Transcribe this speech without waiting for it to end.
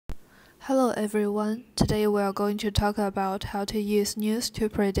Hello everyone. Today we are going to talk about how to use news to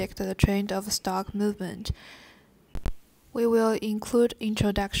predict the trend of stock movement. We will include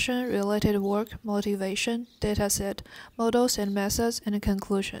introduction, related work, motivation, dataset, models and methods, and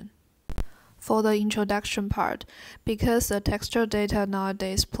conclusion. For the introduction part, because the textual data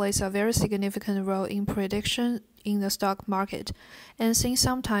nowadays plays a very significant role in prediction in the stock market, and since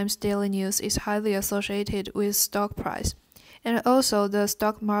sometimes daily news is highly associated with stock price, and also the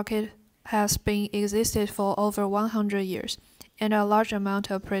stock market has been existed for over 100 years, and a large amount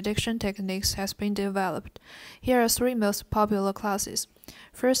of prediction techniques has been developed. Here are three most popular classes.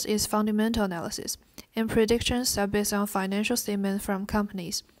 First is fundamental analysis, and predictions are based on financial statements from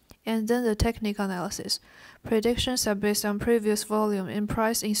companies. And then the technical analysis. Predictions are based on previous volume and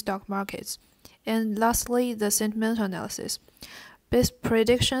price in stock markets. And lastly, the sentimental analysis.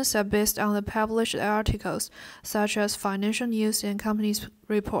 Predictions are based on the published articles, such as financial news and companies'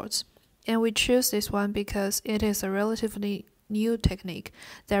 reports. And we choose this one because it is a relatively new technique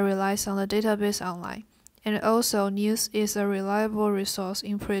that relies on the database online. And also, news is a reliable resource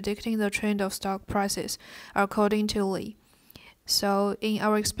in predicting the trend of stock prices, according to Lee. So, in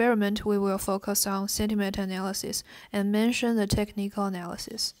our experiment, we will focus on sentiment analysis and mention the technical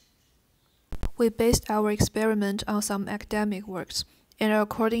analysis. We based our experiment on some academic works, and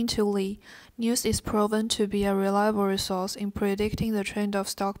according to Lee, news is proven to be a reliable resource in predicting the trend of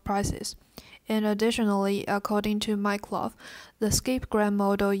stock prices. And additionally, according to Myclove, the skip-gram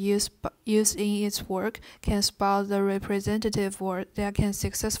model used in its work can spot the representative word that can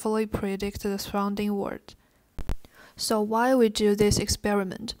successfully predict the surrounding word. So why we do this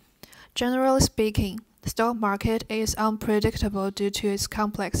experiment? Generally speaking, the stock market is unpredictable due to its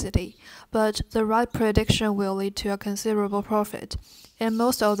complexity, but the right prediction will lead to a considerable profit, and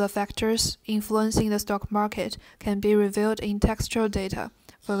most of the factors influencing the stock market can be revealed in textual data,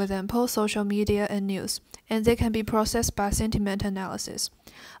 for example, social media and news, and they can be processed by sentiment analysis.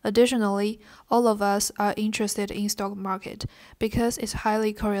 Additionally, all of us are interested in stock market because it's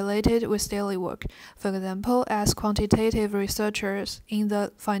highly correlated with daily work, for example, as quantitative researchers in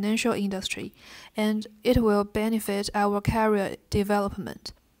the financial industry, and it will benefit our career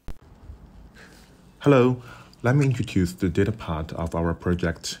development. Hello, let me introduce the data part of our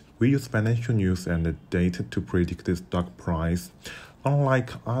project. We use financial news and data to predict the stock price.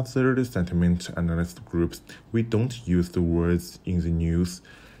 Unlike other sentiment analyst groups, we don't use the words in the news.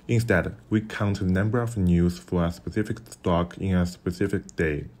 Instead, we count the number of news for a specific stock in a specific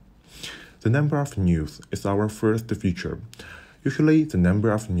day. The number of news is our first feature. Usually, the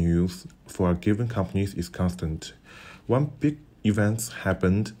number of news for a given company is constant. When big events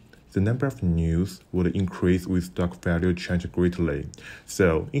happened, the number of news would increase with stock value change greatly.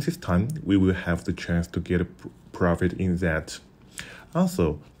 So, in this time, we will have the chance to get a profit in that.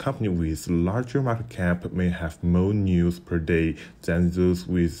 Also, companies with larger market cap may have more news per day than those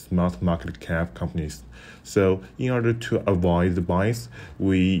with small market cap companies. So, in order to avoid the bias,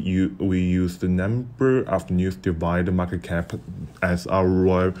 we use the number of news divided market cap as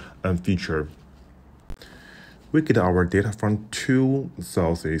our feature. We get our data from two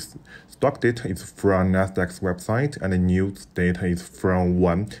sources. Stock data is from Nasdaq's website, and news data is from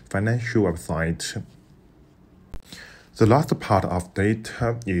one financial website. The last part of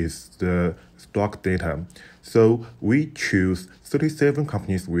data is the stock data. So we choose 37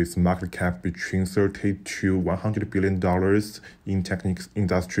 companies with market cap between $30 to $100 billion in techniques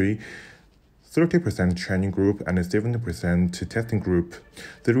industry, 30% training group, and 70% testing group.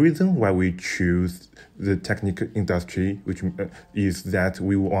 The reason why we choose the technical industry, which is that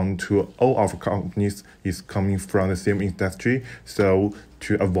we want to all our companies is coming from the same industry, so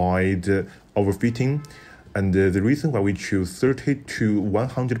to avoid overfitting. And the reason why we choose 30 to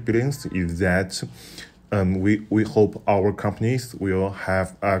 100 billions is that we hope our companies will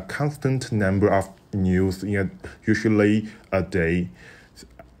have a constant number of news usually a day.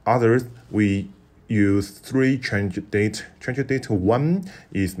 Others, we use three change date. Change date 1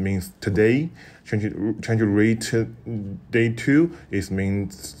 means today. Change rate day 2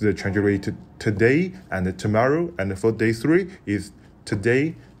 means the change rate today and tomorrow. And for day 3 is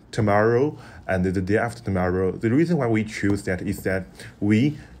today, tomorrow, and the day after tomorrow. The reason why we choose that is that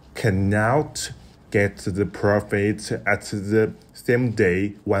we cannot get the profit at the same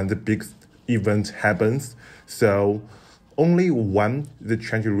day when the big event happens. So only when the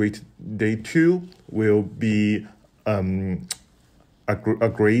change rate day 2 will be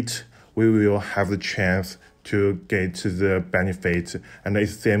great, we will have the chance to get the benefit, and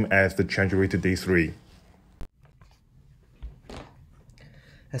it's the same as the change rate day 3.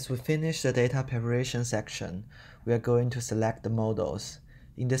 As we finish the data preparation section, we are going to select the models.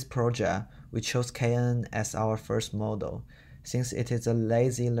 In this project, we chose KNN as our first model. Since it is a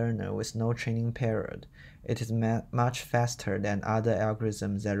lazy learner with no training period, it is much faster than other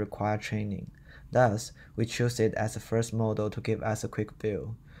algorithms that require training. Thus, we choose it as the first model to give us a quick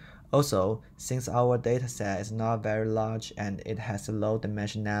view. Also, since our dataset is not very large and it has a low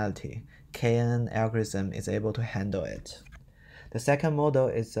dimensionality, KNN algorithm is able to handle it. The second model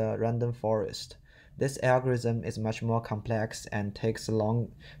is a random forest. This algorithm is much more complex and takes a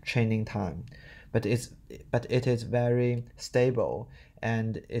long training time, but it is very stable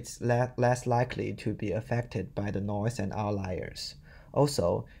and it's less likely to be affected by the noise and outliers.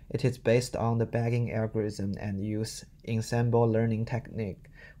 Also, it is based on the bagging algorithm and use ensemble learning technique,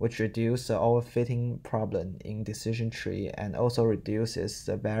 which reduces the overfitting problem in decision tree and also reduces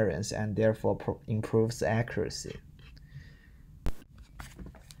the variance and therefore improves the accuracy.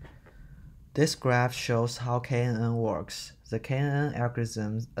 This graph shows how KNN works. The KNN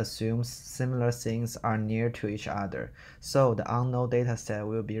algorithm assumes similar things are near to each other, so the unknown dataset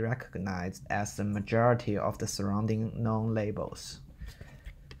will be recognized as the majority of the surrounding known labels.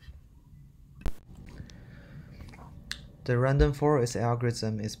 The random forest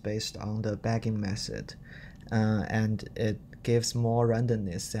algorithm is based on the bagging method, and it gives more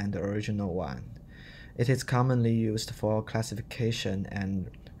randomness than the original one. It is commonly used for classification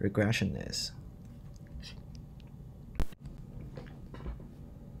and regressionists.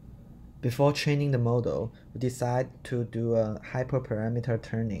 Before training the model, we decide to do a hyperparameter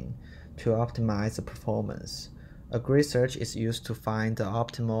tuning to optimize the performance. A grid search is used to find the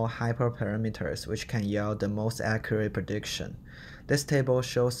optimal hyperparameters which can yield the most accurate prediction. This table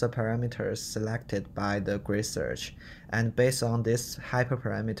shows the parameters selected by the grid search, and based on these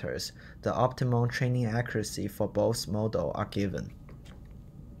hyperparameters, the optimal training accuracy for both models are given.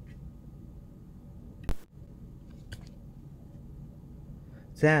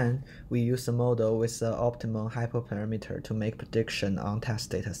 Then, we use a model with the optimal hyperparameter to make prediction on test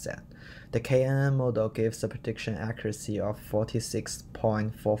dataset. The KNN model gives a prediction accuracy of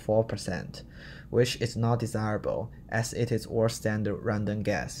 46.44%, which is not desirable as it is worse than the random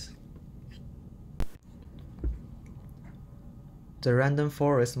guess. The random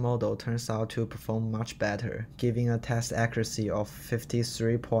forest model turns out to perform much better, giving a test accuracy of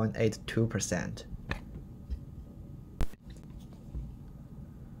 53.82%.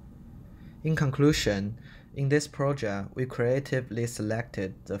 In conclusion, in this project, we creatively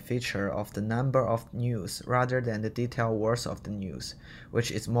selected the feature of the number of news rather than the detailed words of the news, which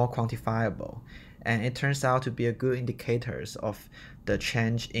is more quantifiable, and it turns out to be a good indicator of the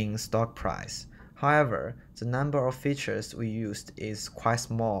change in stock price. However, the number of features we used is quite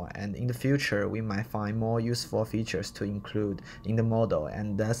small, and in the future we might find more useful features to include in the model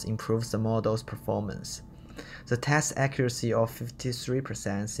and thus improve the model's performance. The test accuracy of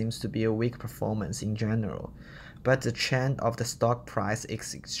 53% seems to be a weak performance in general, but the trend of the stock price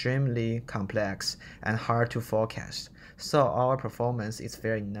is extremely complex and hard to forecast, so our performance is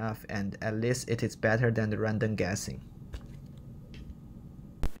fair enough and at least it is better than the random guessing.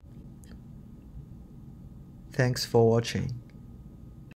 Thanks for watching.